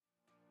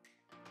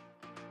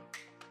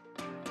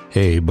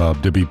Hey,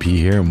 Bob WP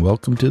here, and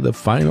welcome to the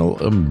final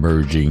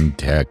emerging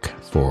tech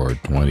for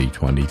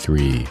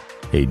 2023,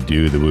 a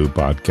Do the Woo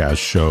podcast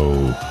show.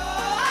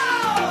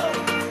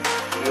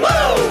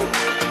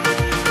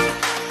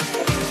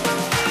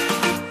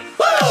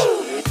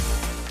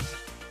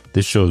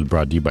 This show is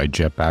brought to you by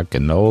Jetpack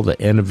and all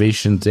the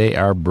innovations they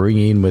are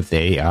bringing with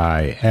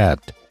AI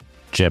at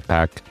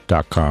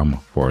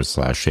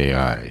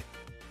jetpack.com/AI.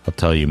 I'll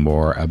tell you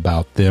more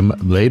about them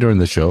later in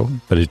the show,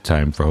 but it's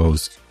time for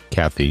hosts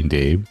Kathy and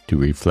Dave to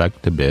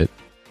reflect a bit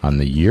on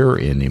the year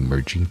in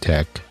emerging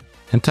tech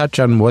and touch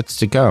on what's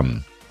to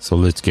come. So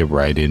let's get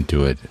right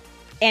into it.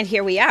 And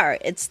here we are.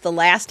 It's the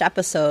last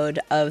episode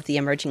of the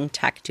Emerging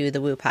Tech Do the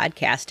Woo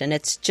podcast, and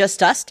it's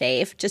just us,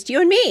 Dave, just you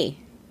and me.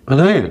 I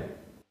know.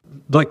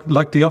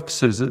 Like the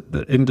officers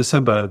in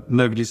December,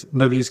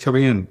 nobody's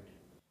coming in.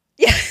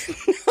 Yeah,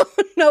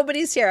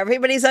 nobody's here.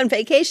 Everybody's on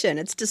vacation.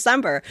 It's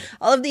December.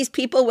 All of these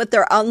people with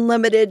their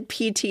unlimited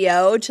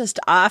PTO just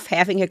off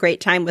having a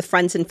great time with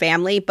friends and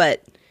family,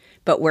 but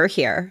we're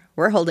here.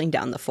 We're holding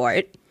down the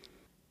fort.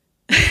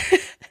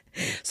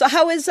 So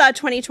how has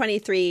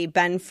 2023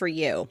 been for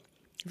you?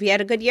 Have you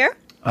had a good year?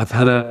 I've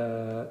had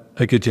a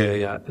good year,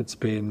 yeah. It's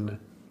been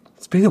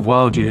a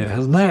wild year,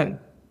 hasn't it?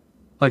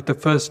 Like the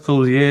first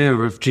full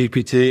year of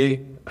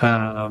GPT.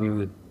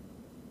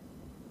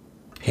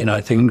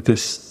 I think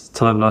this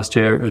time last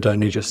year it had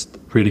only just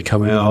really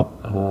come out.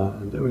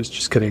 And it was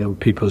just getting on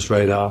people's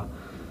radar.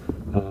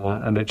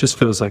 And it just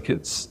feels like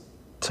it's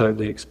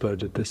totally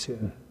exploded this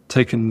year.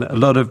 Taken a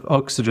lot of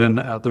oxygen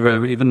out of the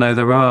room, even though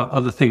there are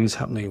other things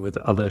happening with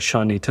other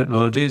shiny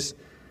technologies.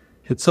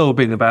 It's all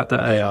been about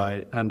the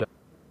AI. And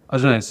I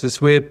don't know, it's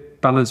this weird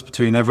balance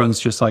between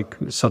everyone's just like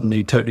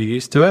suddenly totally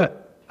used to it.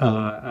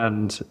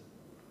 And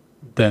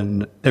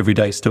then every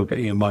day still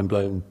getting your mind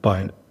blown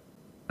by it.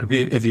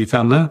 Have you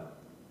found that?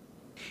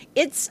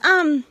 It's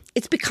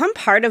become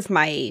part of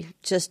my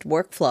just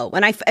workflow.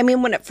 When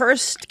when it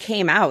first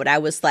came out, I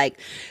was like,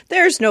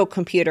 there's no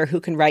computer who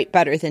can write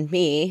better than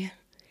me.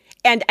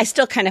 And I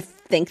still kind of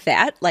think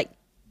that, like,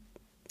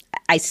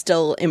 I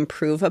still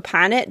improve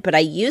upon it, but I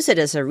use it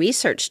as a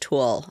research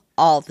tool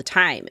all the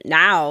time.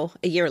 Now,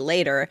 a year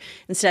later,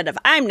 instead of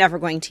I'm never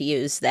going to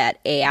use that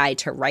AI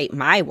to write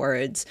my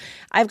words,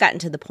 I've gotten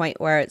to the point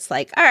where it's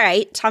like, all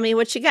right, tell me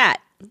what you got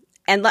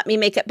and let me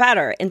make it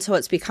better. And so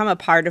it's become a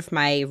part of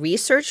my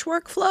research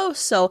workflow.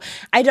 So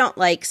I don't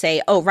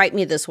say, oh, write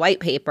me this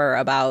white paper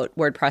about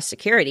WordPress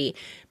security,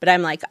 but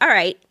I'm like, all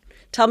right,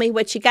 tell me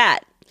what you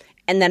got.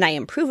 And then I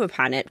improve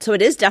upon it. So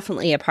it is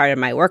definitely a part of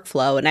my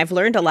workflow. And I've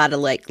learned a lot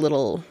of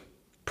little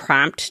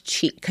prompt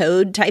cheat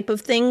code type of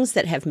things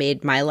that have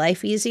made my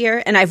life easier.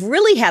 And I've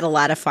really had a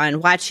lot of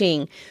fun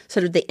watching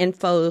sort of the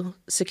info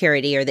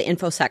security or the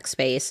InfoSec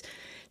space,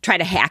 try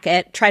to hack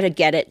it, try to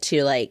get it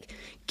to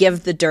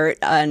give the dirt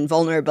on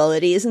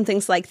vulnerabilities and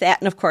things like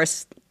that. And of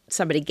course,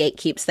 somebody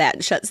gatekeeps that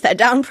and shuts that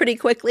down pretty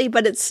quickly.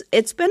 But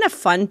it's been a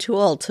fun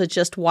tool to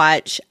just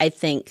watch, I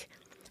think,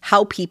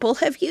 how people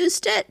have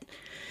used it.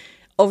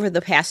 Over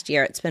the past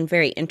year, it's been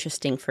very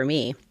interesting for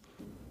me.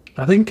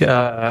 I think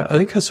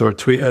I saw a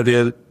tweet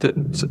earlier that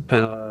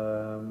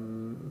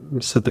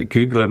said that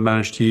Google had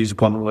managed to use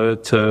one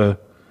word to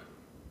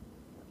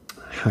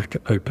hack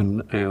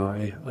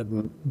OpenAI. I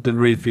didn't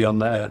read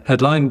beyond that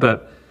headline,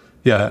 but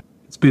yeah,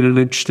 it's been an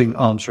interesting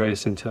arms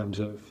race in terms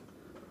of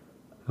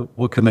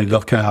what can they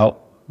lock out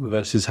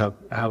versus how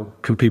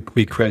can people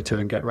be creative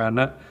and get around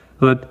that.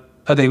 But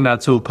I think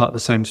that's all part of the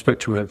same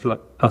spectrum of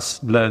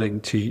us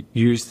learning to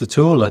use the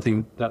tool. I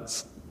think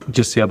that's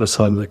just the other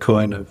side of the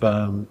coin of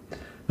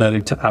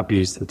learning to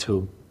abuse the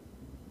tool.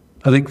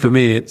 I think for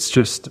me, it's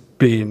just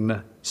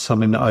been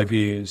something that I've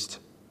used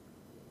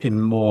in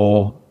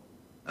more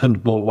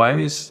and more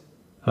ways,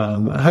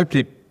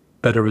 hopefully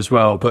better as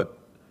well. But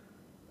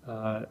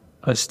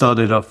I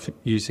started off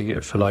using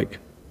it for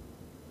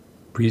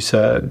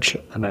research,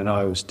 and then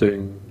I was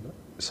doing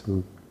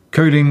some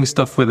coding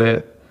stuff with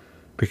it,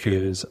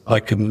 because I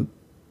couldn't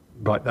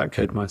write that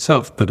code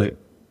myself, but it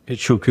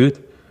sure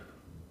could.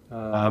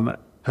 And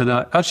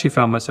I actually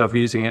found myself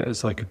using it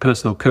as a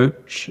personal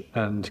coach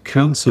and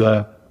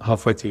counselor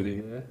halfway through the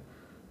year,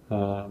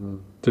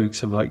 doing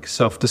some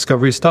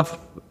self-discovery stuff,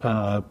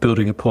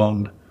 building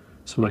upon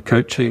some of the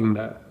coaching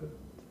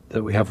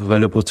that we have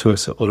available to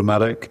us at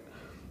Automatic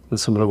and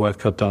some of the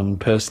work I've done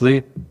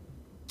personally.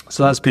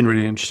 So that's been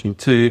really interesting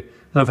too.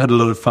 And I've had a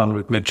lot of fun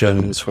with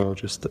Midjourney as well,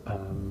 just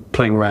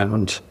playing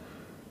around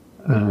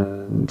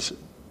and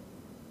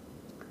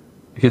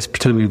I guess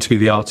pretending to be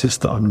the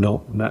artist that I'm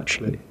not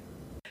naturally.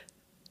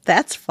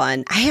 That's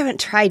fun. I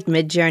haven't tried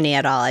Midjourney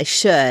at all. I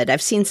should.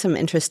 I've seen some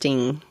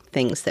interesting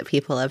things that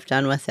people have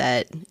done with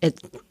it.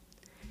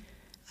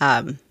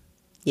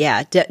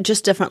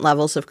 Just different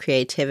levels of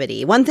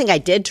creativity. One thing I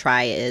did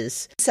try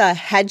is it's a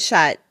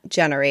headshot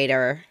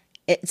generator.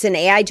 It's an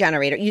AI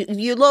generator.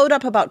 You load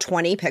up about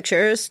 10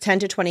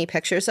 to 20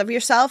 pictures of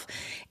yourself,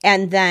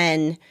 and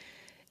then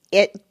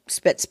it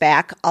spits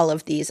back all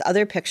of these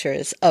other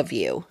pictures of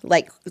you,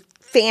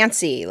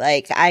 fancy.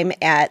 Like I'm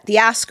at the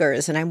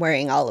Oscars and I'm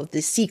wearing all of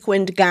the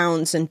sequined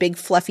gowns and big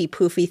fluffy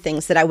poofy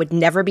things that I would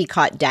never be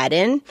caught dead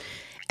in.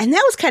 And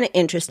that was kind of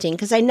interesting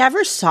because I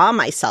never saw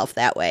myself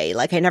that way.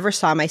 Like I never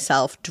saw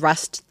myself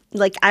dressed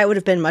like I would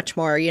have been much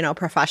more,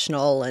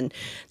 professional and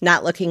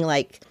not looking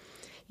like,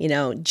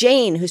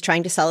 Jane who's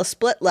trying to sell a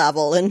split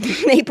level in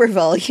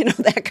Naperville,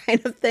 that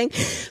kind of thing.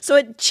 So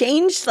it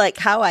changed like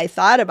how I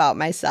thought about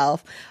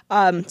myself.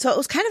 So it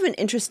was kind of an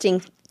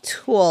interesting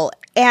tool.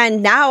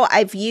 And now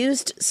I've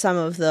used some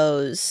of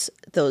those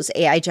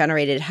AI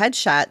generated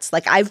headshots.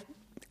 Like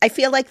I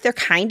feel like they're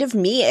kind of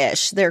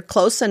me-ish. They're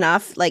close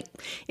enough. Like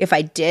if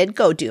I did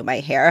go do my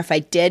hair, if I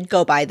did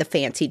go buy the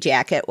fancy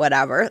jacket,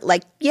 whatever,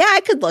 like, yeah,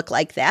 I could look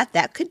like that.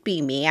 That could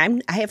be me.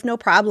 I have no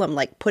problem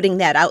like putting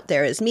that out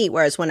there as me.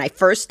 Whereas when I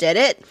first did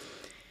it,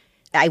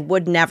 I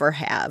would never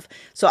have.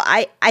 So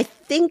I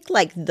think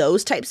like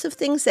those types of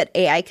things that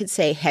AI could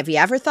say, have you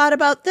ever thought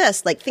about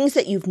this? Like things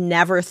that you've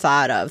never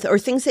thought of or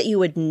things that you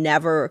would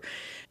never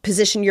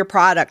position your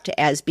product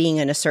as being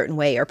in a certain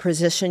way or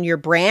position your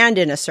brand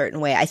in a certain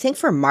way. I think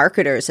for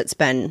marketers, it's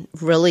been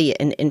really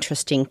an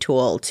interesting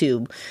tool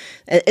to,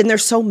 and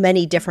there's so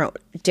many different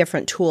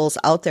tools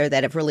out there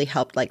that have really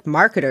helped like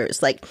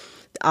marketers. Like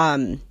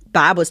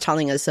Bob was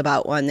telling us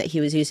about one that he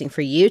was using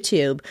for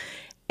YouTube.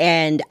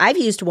 And I've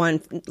used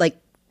one like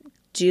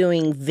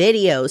doing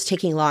videos,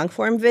 taking long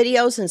form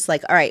videos. And it's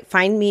like, all right,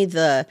 find me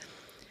the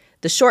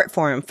short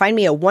form, find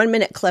me a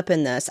 1-minute clip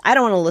in this. I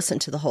don't want to listen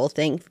to the whole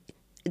thing.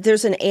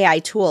 There's an AI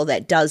tool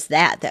that does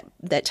that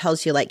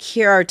tells you like,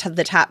 here are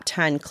the top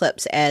 10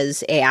 clips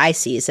as AI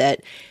sees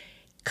it.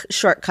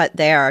 Shortcut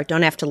there.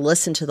 Don't have to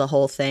listen to the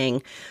whole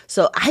thing.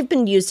 So I've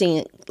been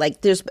using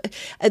like the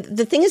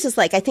thing is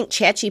like I think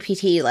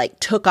ChatGPT like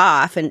took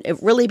off and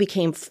it really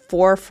became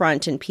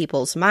forefront in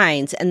people's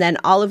minds. And then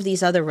all of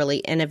these other really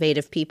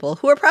innovative people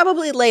who are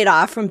probably laid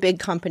off from big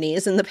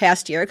companies in the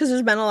past year because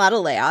there's been a lot of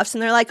layoffs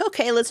and they're like,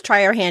 okay, let's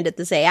try our hand at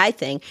this AI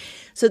thing.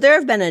 So there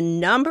have been a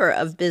number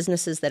of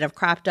businesses that have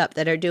cropped up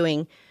that are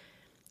doing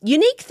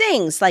unique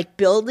things like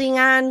building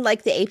on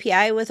like the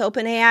API with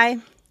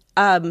OpenAI.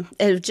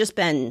 It's just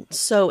been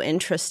so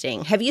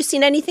interesting. Have you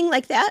seen anything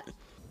like that?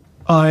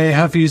 I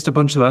have used a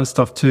bunch of that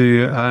stuff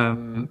too.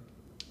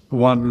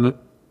 One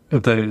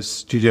of those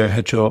studio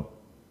headshot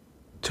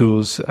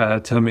tools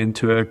turned me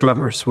into a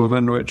glamorous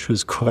woman, which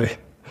was quite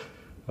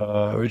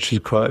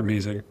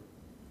amusing.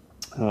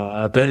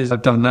 But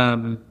I've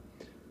done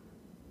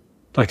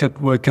like at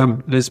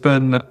WordCamp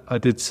Lisbon, I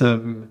did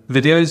some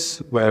videos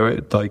where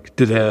it like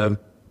did a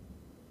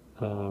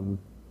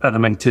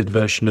animated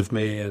version of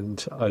me,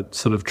 and I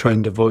sort of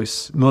trained a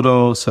voice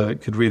model so it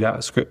could read out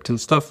a script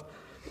and stuff.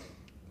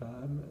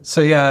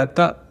 So yeah,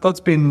 that's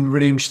been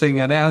really interesting,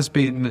 and it has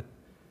been.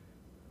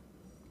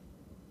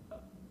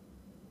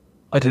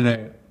 I don't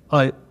know.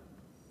 I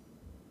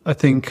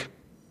think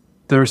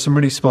there are some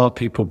really smart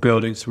people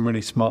building some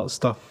really smart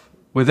stuff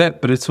with it,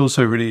 but it's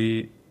also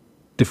really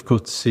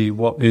difficult to see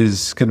what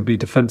is going to be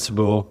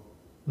defensible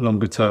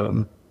longer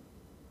term.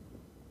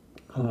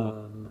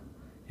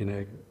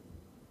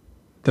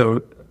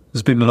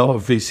 There's been a lot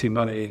of VC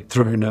money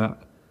thrown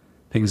at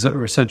things that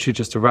are essentially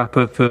just a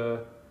wrapper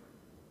for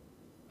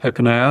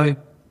OpenAI.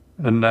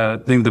 And I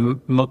think the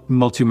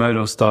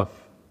multimodal stuff,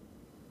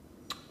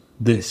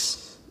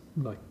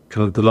 like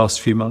kind of the last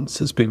few months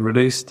has been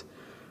released.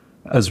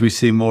 As we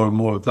see more and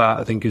more of that,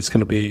 I think it's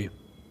going to be,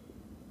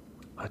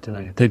 I don't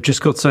know, they've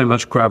just got so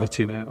much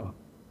gravity now.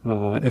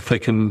 If they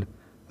can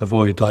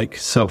avoid like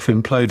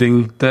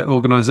self-imploding their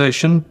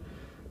organization,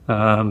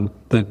 then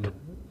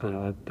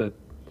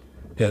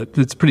yeah,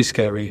 it's pretty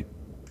scary,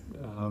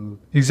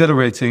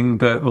 exhilarating,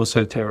 but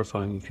also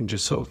terrifying. You can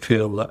just sort of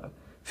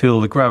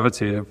feel the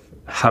gravity of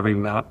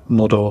having that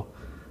model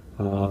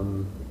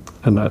and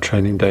that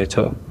training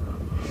data.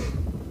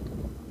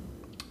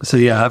 So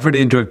yeah, I've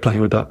really enjoyed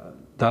playing with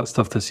that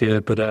stuff this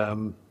year. But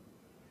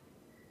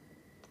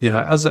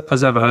yeah, as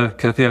ever,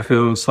 Kathy, I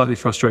feel slightly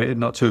frustrated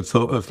not to have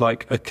thought of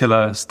like a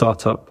killer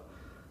startup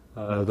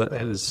that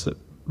has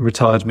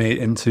retired me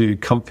into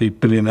comfy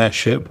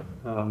billionaireship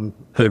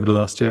over the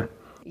last year.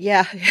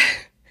 Yeah.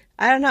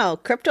 I don't know.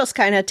 Crypto's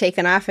kind of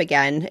taken off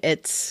again.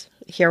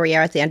 Here we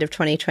are at the end of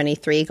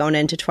 2023 going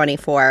into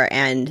 24.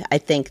 And I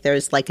think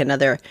there's like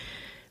another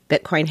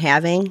Bitcoin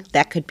halving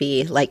that could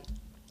be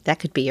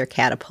your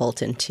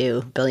catapult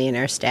into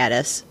billionaire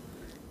status.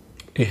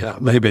 Yeah,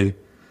 maybe.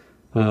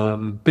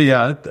 But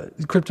yeah,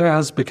 crypto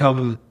has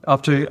become,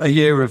 after a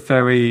year of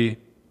very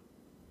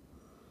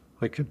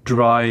like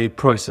dry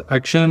price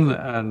action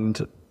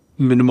and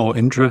minimal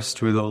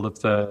interest with all of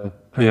the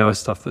AI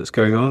stuff that's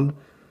going on,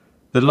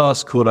 the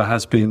last quarter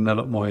has been a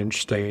lot more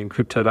interesting in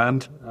crypto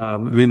land. I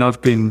mean,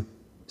 I've been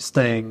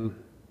staying,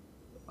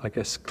 I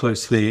guess,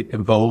 closely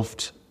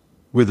involved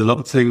with a lot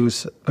of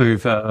things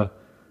over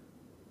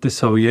this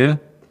whole year.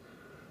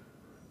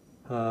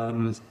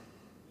 And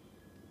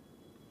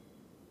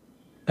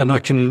I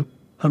can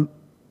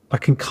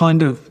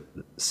kind of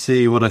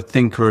see what I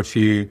think are a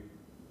few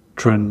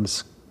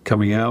trends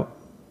coming out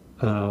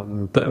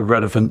that are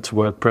relevant to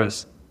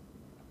WordPress.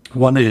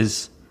 One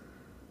is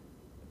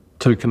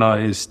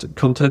tokenized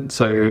content.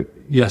 So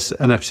yes,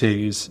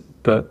 NFTs,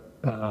 but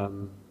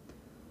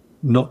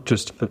not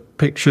just for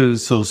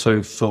pictures,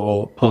 also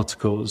for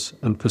articles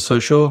and for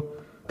social.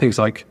 Things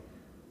like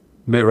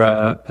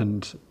Mirror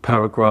and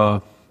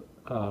Paragraph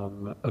are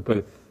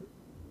both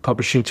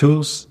publishing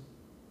tools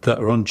that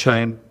are on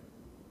chain.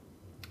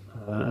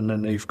 And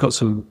then you've got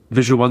some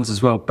visual ones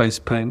as well, Base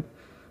Paint.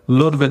 A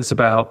lot of it's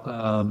about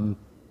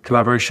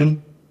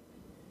collaboration.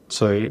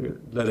 So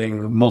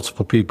letting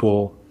multiple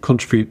people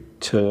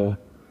contribute to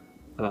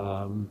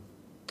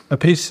a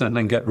piece and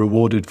then get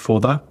rewarded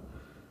for that.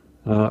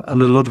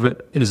 And a lot of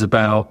it is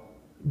about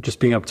just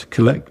being able to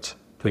collect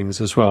things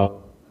as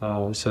well.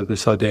 So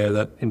this idea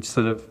that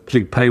instead of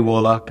putting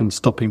paywall up and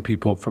stopping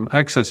people from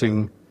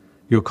accessing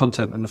your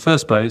content in the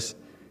first place,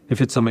 if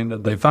it's something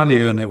that they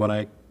value and they want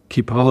to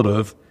keep hold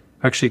of,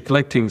 actually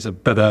collecting is a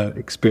better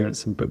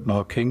experience than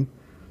bookmarking.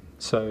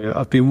 So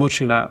I've been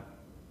watching that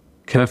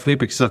carefully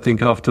because I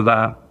think after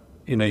that,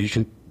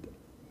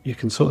 you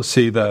can sort of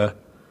see the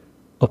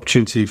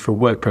opportunity for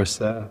WordPress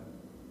there.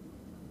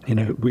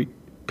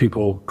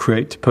 People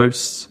create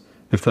posts.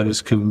 If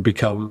those can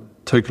become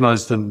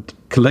tokenized, and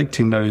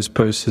collecting those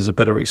posts is a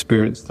better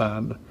experience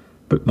than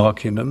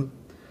bookmarking them,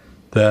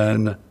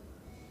 then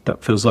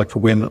that feels like a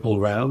win all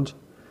round.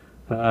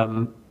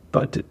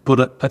 But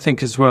what I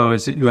think as well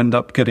is that you end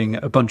up getting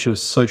a bunch of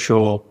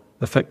social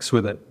effects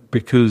with it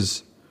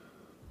because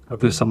of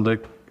this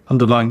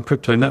underlying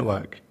crypto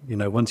network.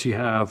 Once you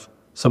have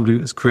somebody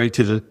that's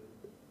created a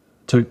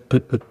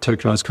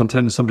tokenized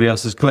content and somebody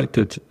else has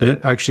collected it,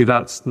 actually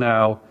that's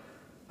now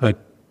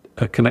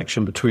a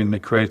connection between the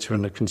creator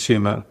and the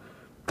consumer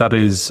that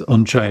is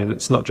on chain.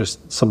 It's not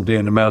just somebody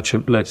in a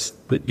MailChimp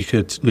list that you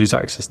could lose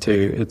access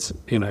to. It's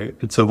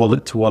a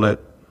wallet to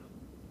wallet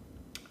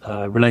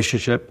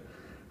relationship,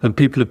 and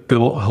people have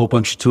built a whole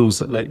bunch of tools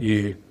that let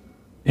you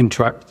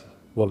interact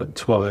wallet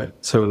to wallet.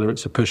 So whether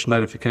it's a push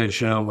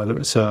notification, whether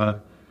it's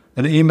an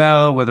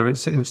email, whether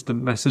it's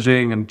instant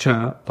messaging and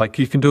chat, like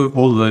you can do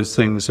all of those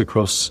things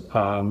across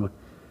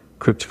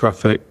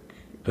cryptographic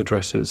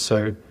addresses.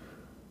 So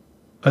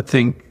I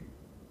think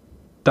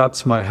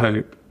that's my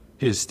hope,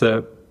 is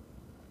that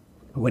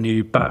when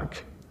you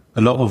back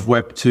a lot of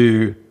Web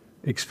 2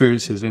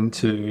 experiences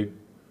into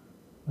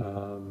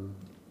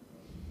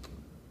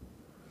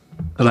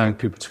allowing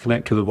people to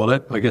connect to the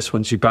wallet, I guess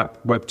once you back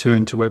Web 2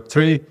 into Web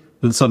 3,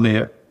 then suddenly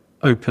it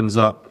opens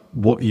up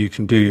what you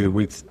can do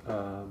with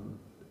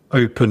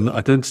open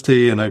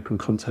identity and open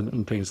content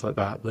and things like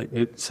that. Like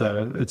it's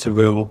a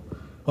real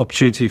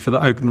opportunity for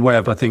the open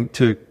web, I think,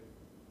 to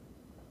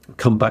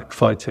come back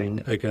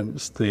fighting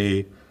against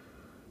the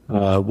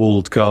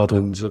walled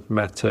gardens of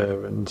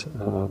Meta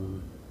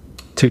and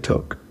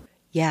TikTok.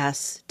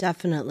 Yes,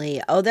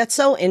 definitely. Oh, that's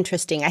so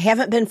interesting. I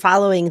haven't been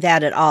following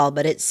that at all,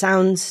 but it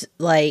sounds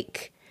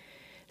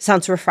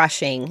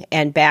refreshing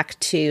and back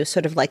to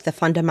sort of like the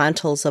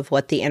fundamentals of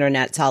what the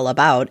internet's all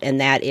about,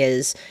 and that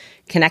is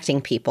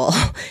connecting people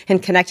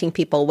and connecting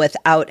people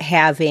without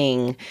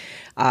having,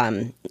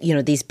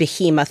 these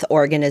behemoth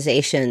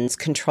organizations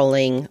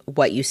controlling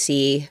what you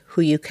see,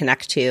 who you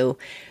connect to,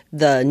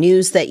 the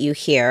news that you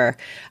hear,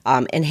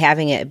 and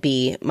having it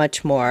be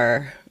much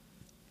more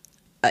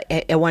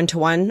a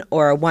one-to-one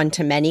or a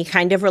one-to-many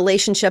kind of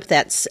relationship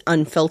that's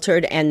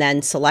unfiltered and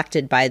then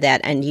selected by that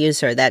end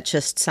user. That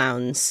just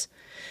sounds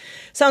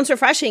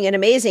refreshing and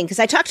amazing, because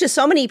I talk to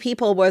so many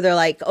people where they're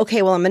like,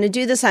 okay, well, I'm going to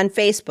do this on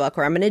Facebook,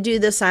 or I'm going to do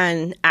this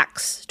on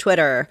X,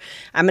 Twitter.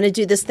 I'm going to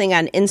do this thing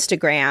on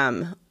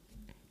Instagram.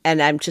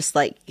 And I'm just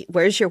like,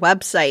 where's your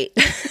website?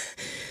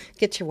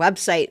 Get your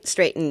website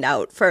straightened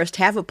out first.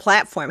 Have a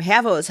platform,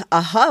 have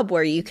a hub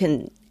where you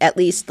can at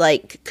least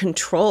like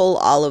control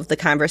all of the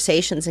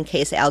conversations in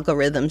case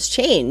algorithms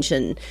change.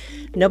 And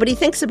nobody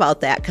thinks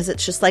about that because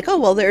it's just like, oh,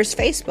 well, there's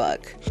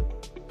Facebook.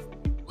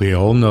 We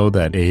all know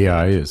that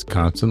AI is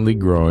constantly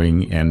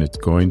growing, and it's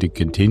going to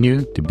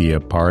continue to be a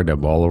part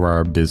of all of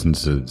our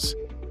businesses.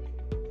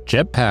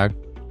 Jetpack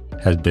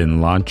has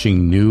been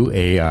launching new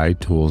AI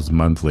tools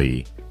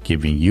monthly,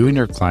 giving you and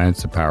your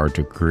clients the power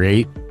to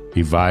create,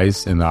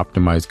 revise, and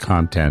optimize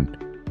content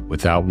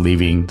without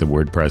leaving the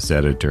WordPress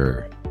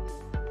editor.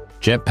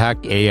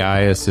 Jetpack AI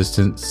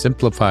Assistant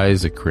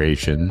simplifies the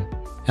creation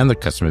and the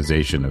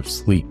customization of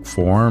sleek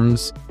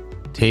forms,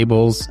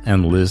 tables,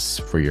 and lists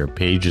for your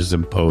pages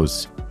and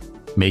posts,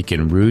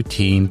 making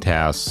routine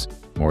tasks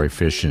more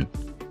efficient.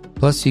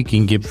 Plus, you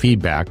can give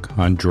feedback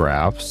on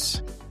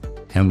drafts.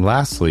 And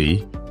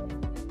lastly,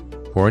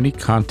 for any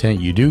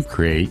content you do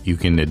create, you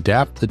can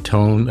adapt the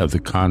tone of the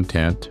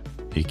content.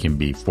 It can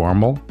be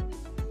formal,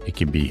 it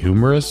can be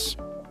humorous,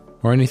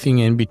 or anything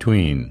in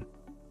between.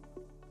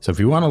 So if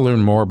you want to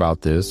learn more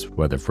about this,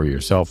 whether for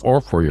yourself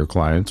or for your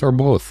clients or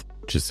both,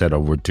 just head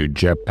over to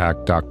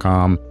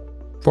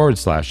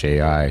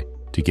jetpack.com/AI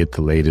to get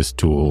the latest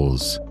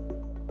tools.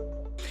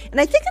 And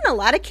I think in a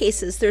lot of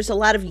cases, there's a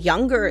lot of the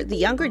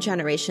younger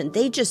generation,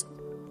 they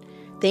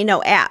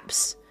know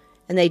apps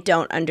and they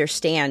don't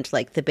understand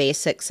like the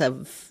basics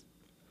of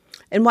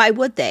And why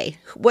would they?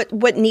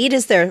 What need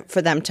is there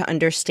for them to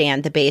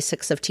understand the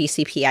basics of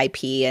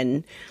TCP/IP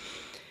and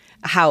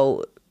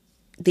how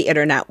the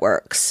internet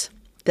works?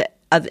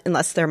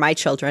 Unless they're my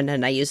children,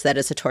 and I use that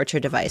as a torture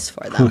device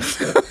for them.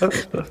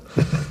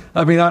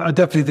 I mean, I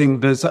definitely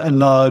think there's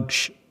a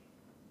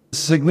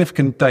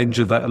significant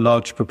danger that a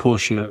large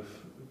proportion of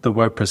the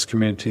WordPress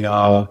community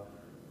are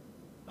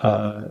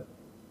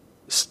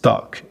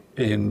stuck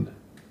in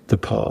the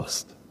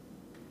past.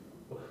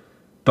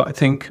 But I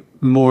think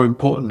more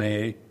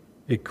importantly,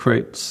 it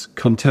creates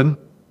content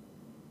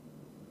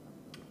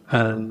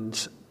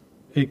and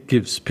it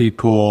gives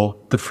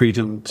people the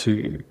freedom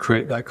to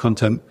create that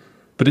content.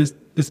 But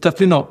it's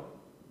definitely not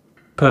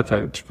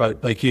perfect,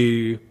 right? Like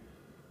you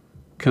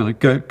kind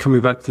of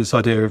coming back to this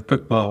idea of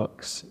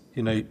bookmarks,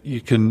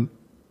 you can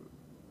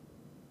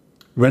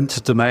rent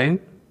a domain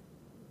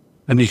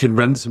and you can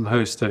rent some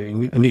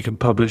hosting and you can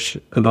publish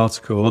an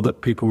article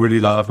that people really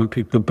love and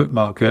people can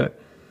bookmark it.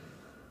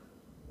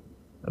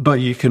 But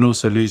you can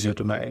also lose your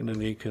domain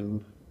and you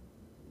can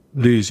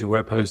lose your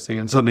web hosting,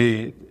 and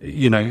suddenly,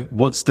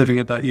 what's living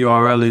at that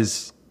URL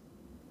is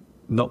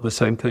not the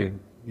same thing,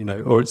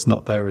 or it's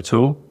not there at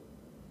all.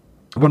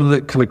 One of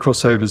the kind of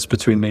crossovers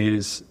between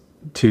these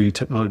two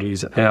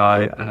technologies,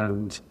 AI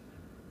and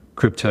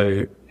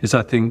crypto, is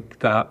I think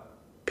that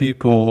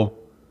people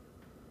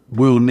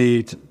will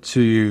need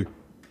to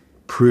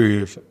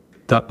prove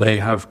that they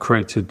have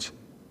created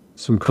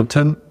some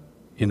content.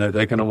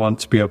 They're going to want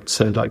to be able to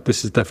say, like,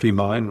 this is definitely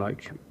mine.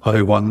 Like,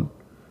 I want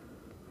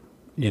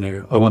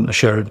a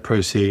share of the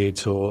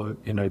proceeds, or,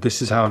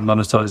 this is how I'm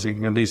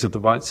monetizing and these are the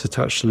rights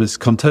attached to this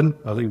content.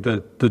 I think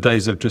the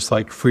days of just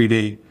like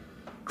freely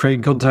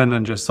creating content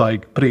and just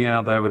like putting it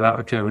out there without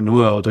a care in the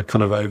world are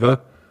kind of over.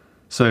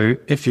 So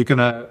if you're going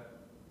to,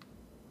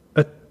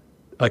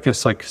 I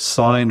guess, like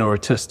sign or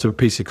attest to a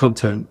piece of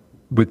content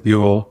with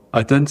your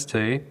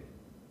identity,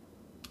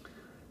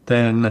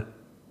 then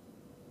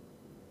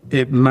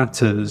it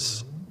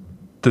matters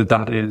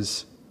that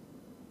is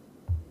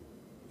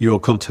your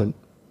content,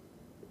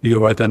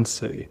 your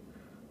identity.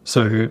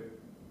 So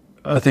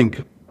I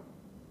think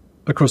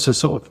across a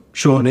sort of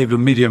short and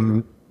even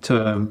medium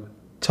term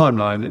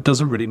timeline, it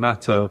doesn't really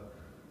matter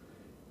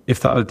if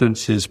that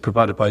identity is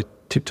provided by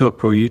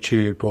TikTok or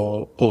YouTube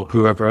or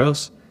whoever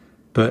else.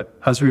 But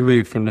as we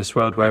move from this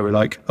world where we're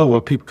like, oh,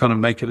 well, people kind of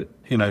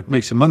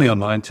make some money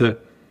online, to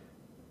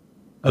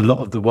a lot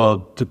of the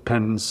world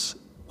depends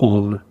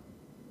on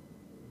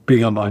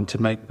being online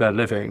to make their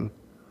living,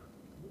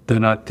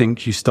 then I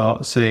think you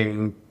start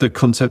seeing the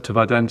concept of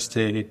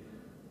identity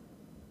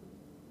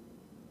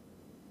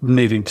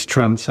needing to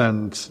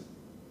transcend,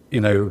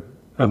 am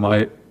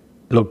I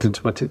logged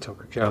into my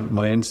TikTok account,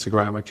 my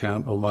Instagram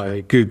account, or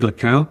my Google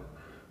account?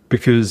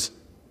 Because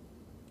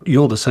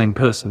you're the same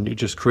person, you're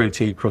just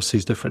creating across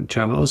these different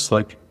channels.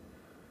 Like,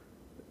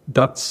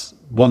 that's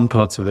one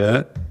part of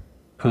it,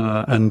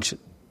 and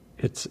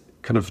it's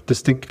kind of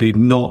distinctly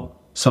not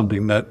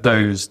something that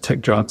those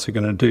tech giants are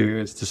going to do,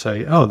 is to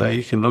say, oh, there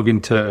you can log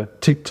into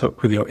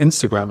TikTok with your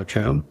Instagram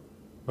account,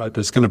 right?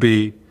 There's going to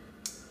be,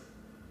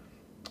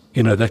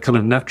 they're kind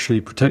of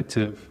naturally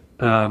protective.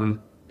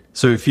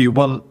 So if you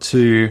want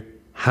to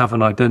have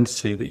an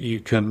identity that you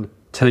can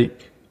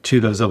take to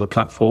those other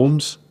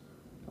platforms,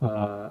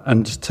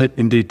 and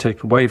indeed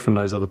take away from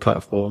those other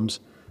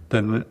platforms,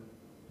 then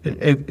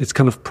it's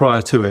kind of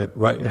prior to it,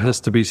 right? It has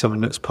to be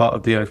something that's part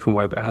of the open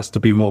web. It has to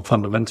be more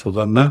fundamental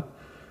than that.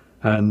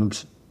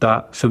 And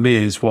that, for me,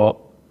 is what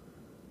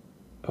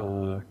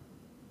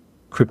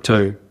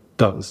crypto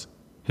does,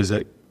 is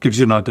it gives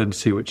you an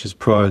identity which is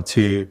prior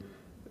to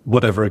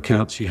whatever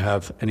accounts you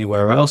have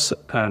anywhere else.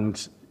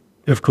 And,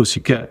 of course,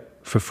 you get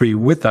for free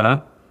with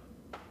that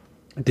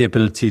the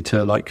ability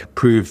to, like,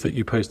 prove that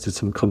you posted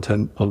some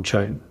content on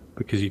chain,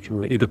 because you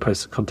can either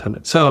post the content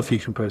itself, you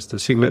can post a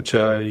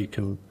signature, you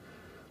can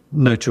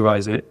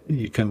notarize it,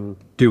 you can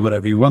do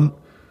whatever you want.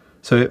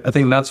 So I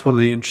think that's one of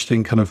the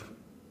interesting kind of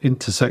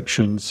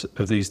intersections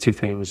of these two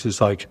things,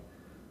 is like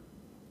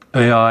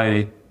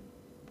AI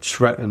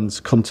threatens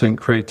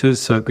content creators,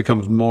 so it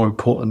becomes more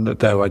important that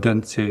their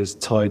identity is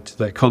tied to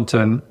their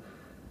content.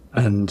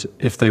 And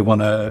if their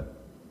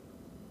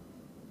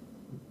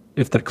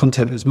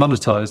content is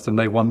monetized and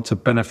they want to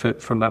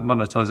benefit from that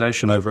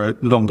monetization over a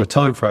longer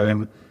time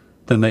frame,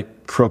 then they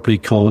probably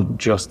can't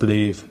just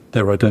leave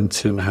their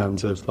identity in the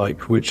hands of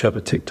like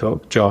whichever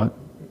TikTok giant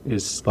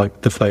is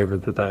like the flavor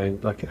of the day.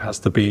 Like, it has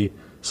to be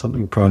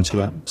something prior to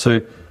that.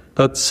 So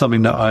that's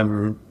something that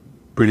I'm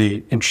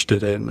really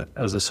interested in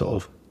as a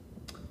sort of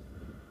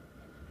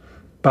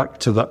back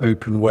to the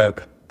open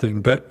web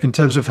thing. But in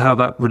terms of how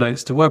that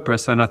relates to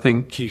WordPress, then I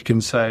think you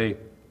can say,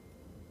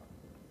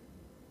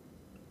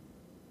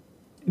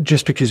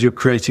 just because you're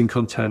creating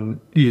content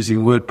using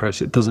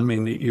WordPress, it doesn't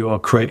mean that you are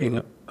creating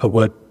a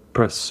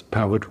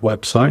WordPress-powered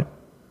website.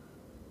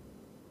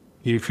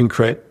 You can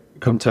create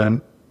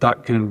content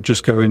that can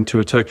just go into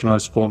a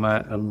tokenized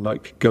format and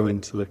like go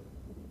into the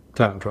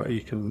cloud, right?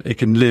 It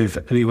can live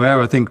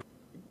anywhere. I think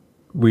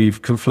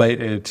we've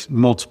conflated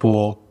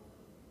multiple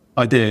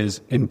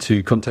ideas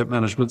into content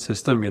management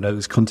system.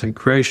 There's content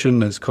creation,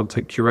 there's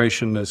content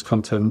curation, there's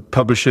content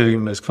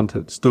publishing, there's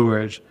content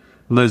storage,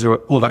 and those are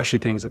all actually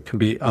things that can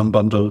be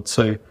unbundled.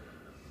 So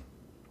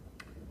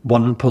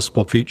one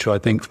possible feature, I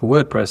think,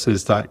 for WordPress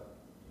is that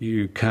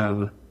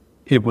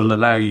it will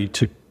allow you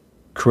to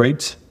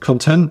create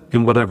content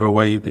in whatever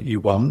way that you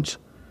want,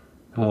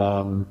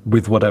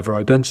 with whatever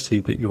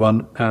identity that you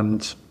want,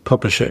 and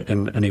publish it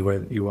in any way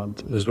that you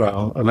want as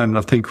well. And then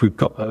I think we've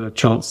got a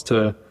chance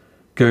to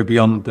go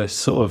beyond this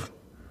sort of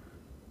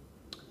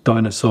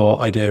dinosaur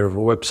idea of a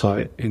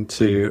website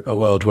into a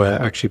world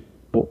where actually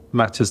what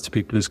matters to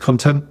people is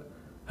content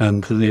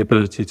and the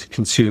ability to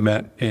consume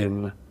it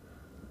in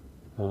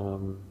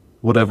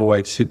whatever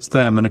way suits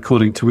them and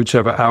according to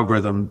whichever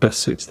algorithm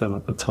best suits them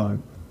at the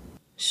time.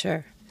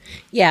 Sure.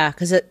 Yeah,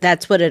 because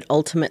that's what it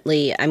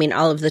ultimately,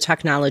 all of the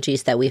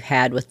technologies that we've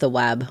had with the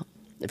web,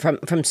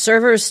 from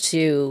servers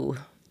to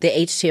the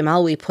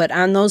HTML we put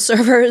on those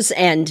servers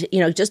and,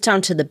 just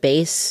down to the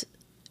base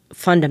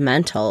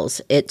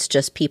fundamentals, it's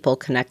just people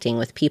connecting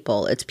with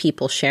people. It's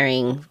people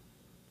sharing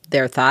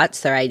their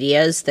thoughts, their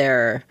ideas,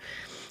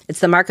 it's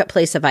the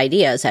marketplace of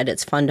ideas at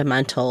its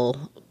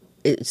fundamental.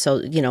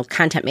 So,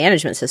 content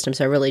management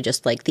systems are really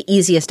just like the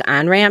easiest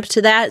on-ramp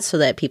to that so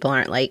that people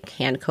aren't like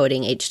hand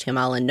coding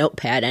HTML and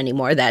Notepad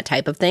anymore, that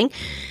type of thing.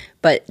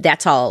 But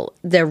that's all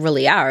there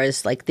really are,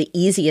 is like the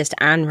easiest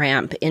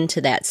on-ramp into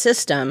that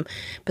system.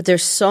 But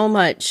there's so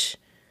much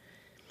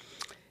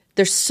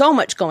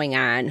going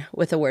on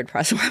with a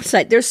WordPress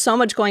website. There's so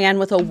much going on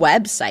with a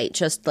website,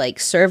 just like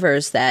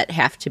servers that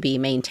have to be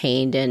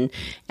maintained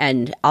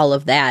and all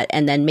of that.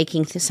 And then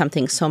making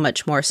something so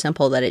much more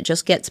simple that it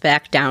just gets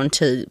back down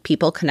to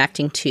people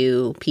connecting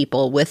to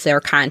people with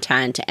their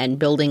content and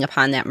building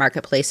upon that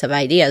marketplace of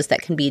ideas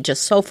that can be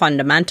just so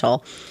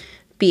fundamental.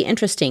 Be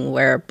interesting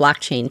where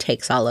blockchain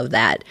takes all of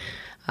that.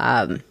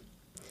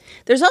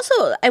 There's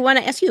also, I want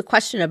to ask you a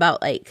question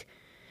about like,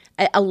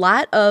 a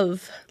lot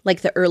of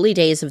like the early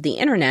days of the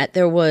internet,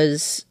 there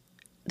was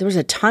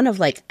a ton of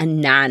like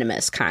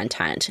anonymous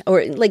content,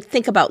 or like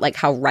think about like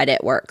how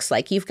Reddit works.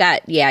 Like you've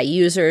got,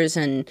 users,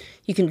 and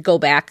you can go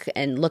back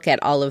and look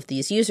at all of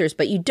these users,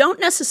 but you don't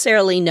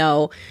necessarily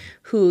know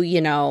who,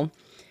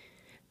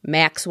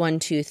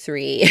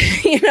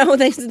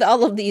 Max123,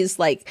 all of these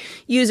like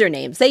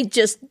usernames. They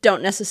just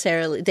don't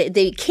necessarily,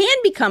 they can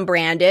become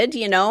branded,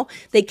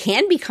 they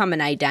can become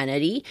an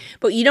identity,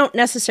 but you don't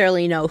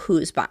necessarily know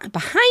who's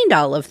behind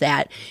all of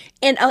that.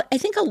 And I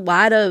think a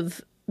lot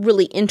of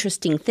really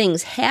interesting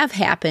things have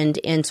happened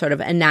in sort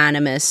of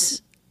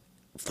anonymous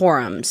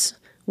forums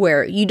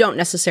where you don't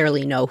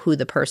necessarily know who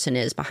the person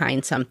is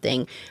behind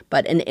something,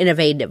 but an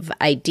innovative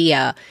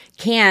idea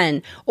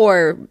can,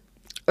 or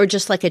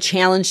just like a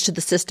challenge to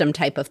the system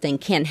type of thing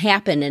can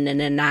happen in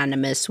an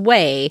anonymous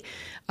way,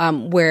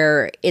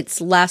 where it's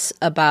less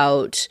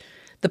about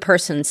the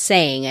person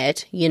saying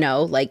it,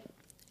 like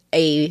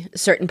a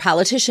certain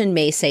politician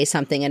may say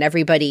something and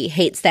everybody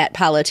hates that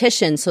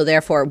politician, so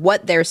therefore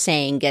what they're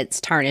saying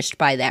gets tarnished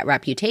by that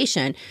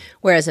reputation.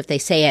 Whereas if they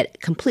say it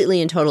completely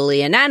and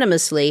totally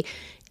anonymously,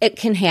 it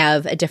can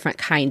have a different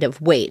kind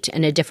of weight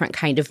and a different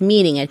kind of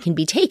meaning. It can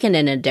be taken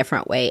in a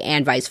different way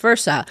and vice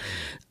versa.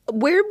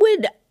 Where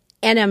would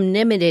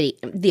anonymity,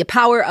 the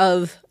power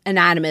of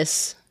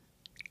anonymous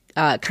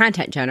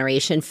content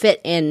generation,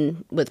 fit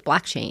in with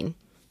blockchain?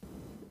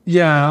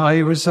 Yeah,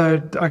 I was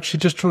actually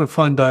just trying to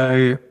find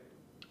a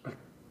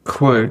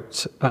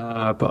quote,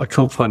 but I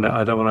can't find it.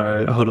 I don't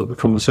want to hold up the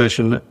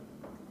conversation.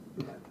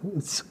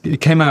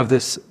 It came out of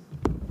this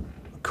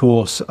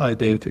course I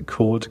did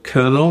called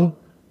Kernel,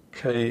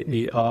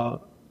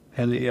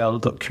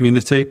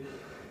 KERNEL.community,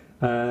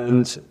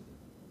 and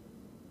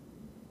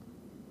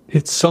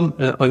it's I'm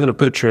going to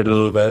butcher it a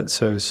little bit,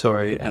 so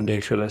sorry, Andy,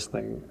 if you're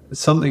listening. It's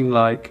something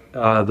like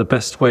the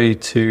best way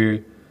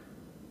to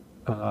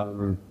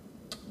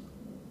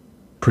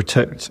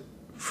protect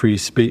free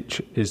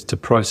speech is to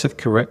price it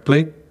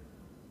correctly.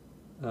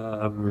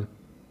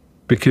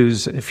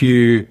 Because if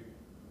you...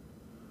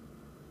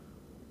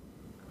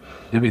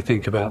 Let me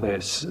think about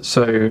this.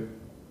 So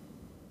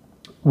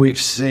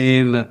we've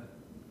seen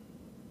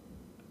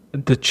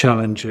the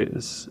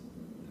challenges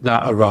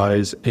that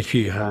arise if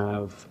you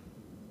have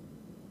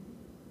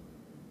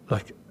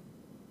like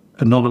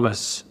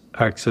anonymous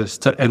access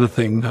to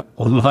anything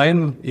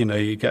online.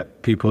 You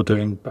get people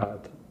doing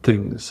bad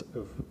things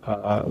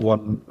of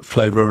one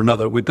flavor or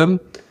another with them.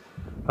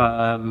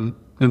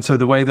 And so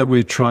the way that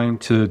we're trying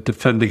to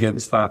defend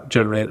against that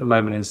generally at the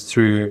moment is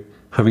through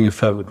having a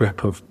firmer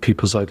grip of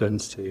people's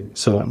identity.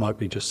 So that might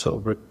be just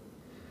sort of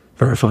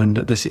verifying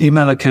that this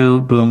email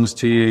account belongs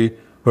to you,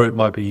 or it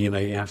might be, you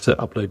have to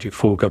upload your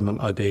full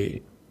government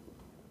ID.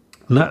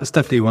 And that's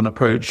definitely one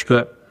approach,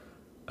 but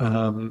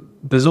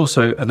there's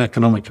also an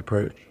economic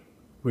approach,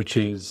 which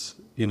is,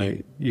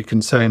 you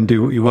can say and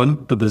do what you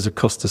want, but there's a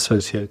cost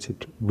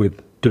associated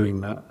with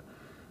doing that.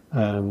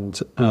 And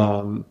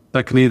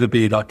that can either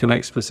be like an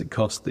explicit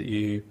cost that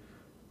you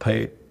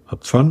pay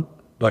up front,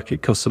 like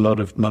it costs a lot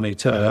of money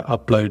to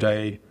upload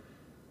a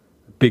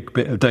big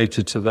bit of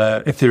data to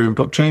their Ethereum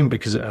blockchain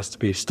because it has to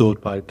be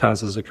stored by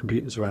thousands of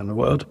computers around the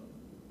world.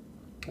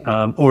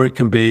 Or it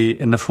can be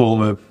in the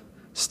form of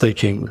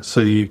staking, so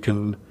you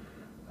can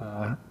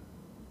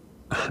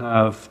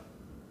have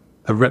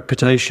a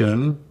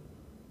reputation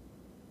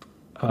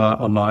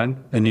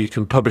online and you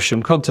can publish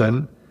some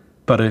content,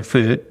 but if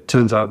it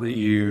turns out that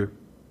you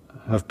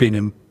have been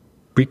in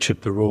breach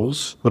of the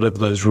rules, whatever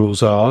those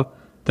rules are,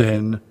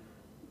 then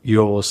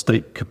your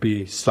stake could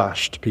be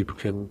slashed. People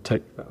can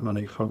take that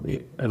money from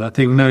you. And I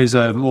think those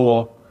are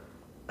more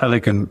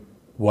elegant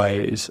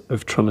ways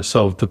of trying to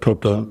solve the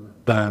problem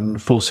than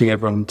forcing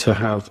everyone to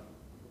have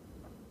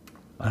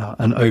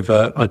an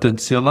overt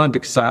identity online,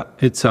 because that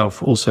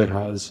itself also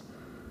has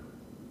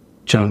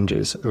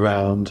challenges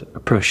around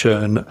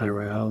oppression,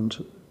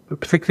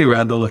 particularly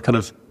around all the kind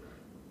of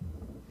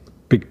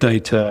big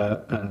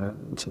data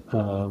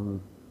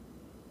and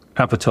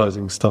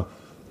advertising stuff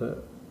that,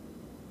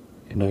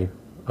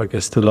 I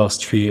guess the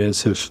last few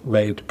years have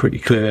made pretty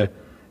clear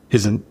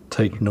isn't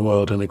taking the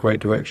world in a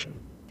great direction.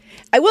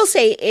 I will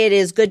say it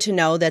is good to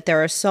know that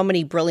there are so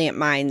many brilliant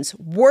minds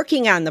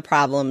working on the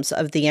problems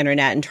of the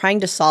internet and trying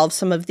to solve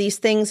some of these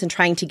things and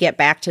trying to get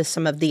back to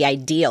some of the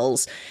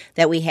ideals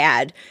that we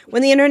had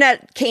when the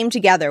internet came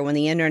together, when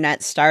the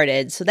internet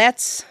started. So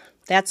that's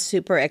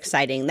super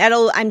exciting.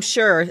 I'm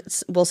sure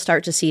we'll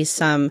start to see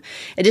some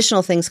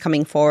additional things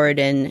coming forward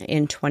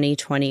in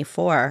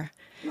 2024.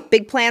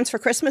 Big plans for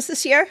Christmas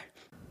this year?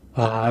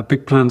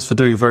 Big plans for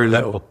doing very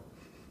little.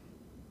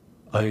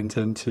 I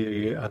intend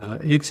to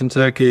eat some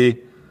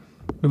turkey.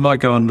 We might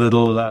go on a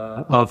little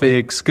RV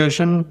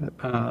excursion.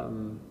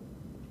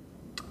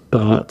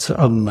 But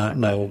other than that,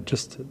 no,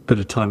 just a bit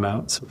of time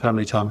out, some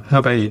family time. How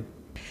about you?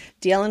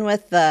 Dealing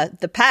with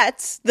the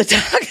pets, the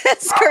dog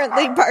that's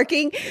currently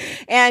barking,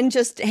 and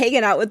just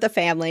hanging out with the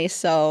family.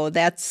 So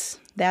that's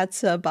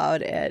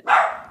about it.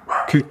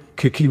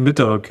 Cooking the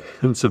dog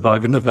and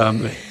surviving the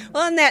family.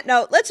 Well, on that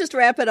note, let's just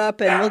wrap it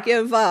up and we'll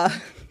give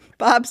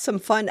Bob some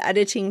fun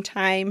editing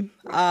time.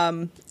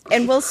 And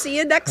we'll see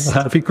you next.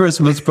 Happy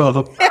Christmas,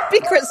 Bob. Happy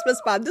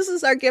Christmas, Bob. This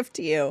is our gift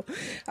to you,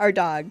 our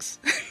dogs.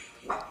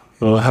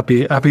 Well,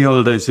 happy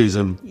holiday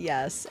season.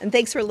 Yes. And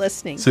thanks for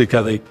listening. See you,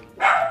 Kathy.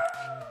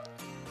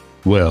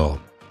 Well,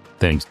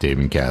 thanks, Dave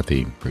and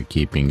Kathy, for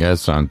keeping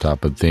us on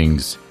top of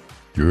things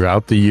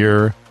throughout the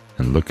year,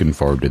 and looking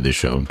forward to the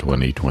show in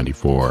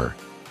 2024.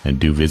 And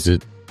do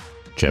visit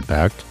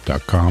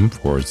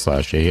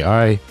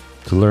jetpack.com/AI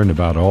to learn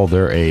about all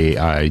their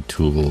AI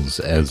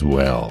tools as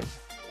well.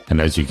 And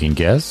as you can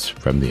guess,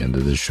 from the end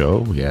of the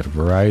show, we had a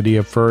variety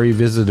of furry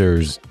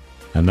visitors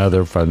and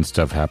other fun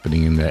stuff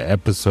happening in the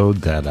episode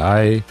that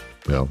I,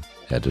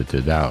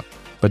 edited out.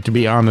 But to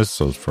be honest,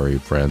 those furry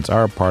friends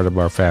are a part of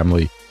our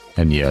family.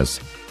 And yes,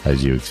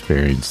 as you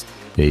experienced,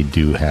 they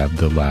do have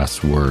the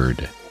last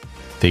word. I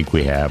think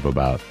we have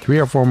about 3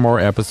 or 4 more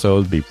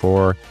episodes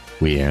before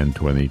we end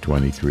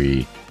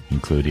 2023,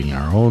 including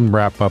our own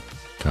wrap-up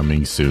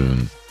coming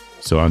soon.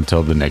 So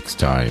until the next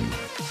time.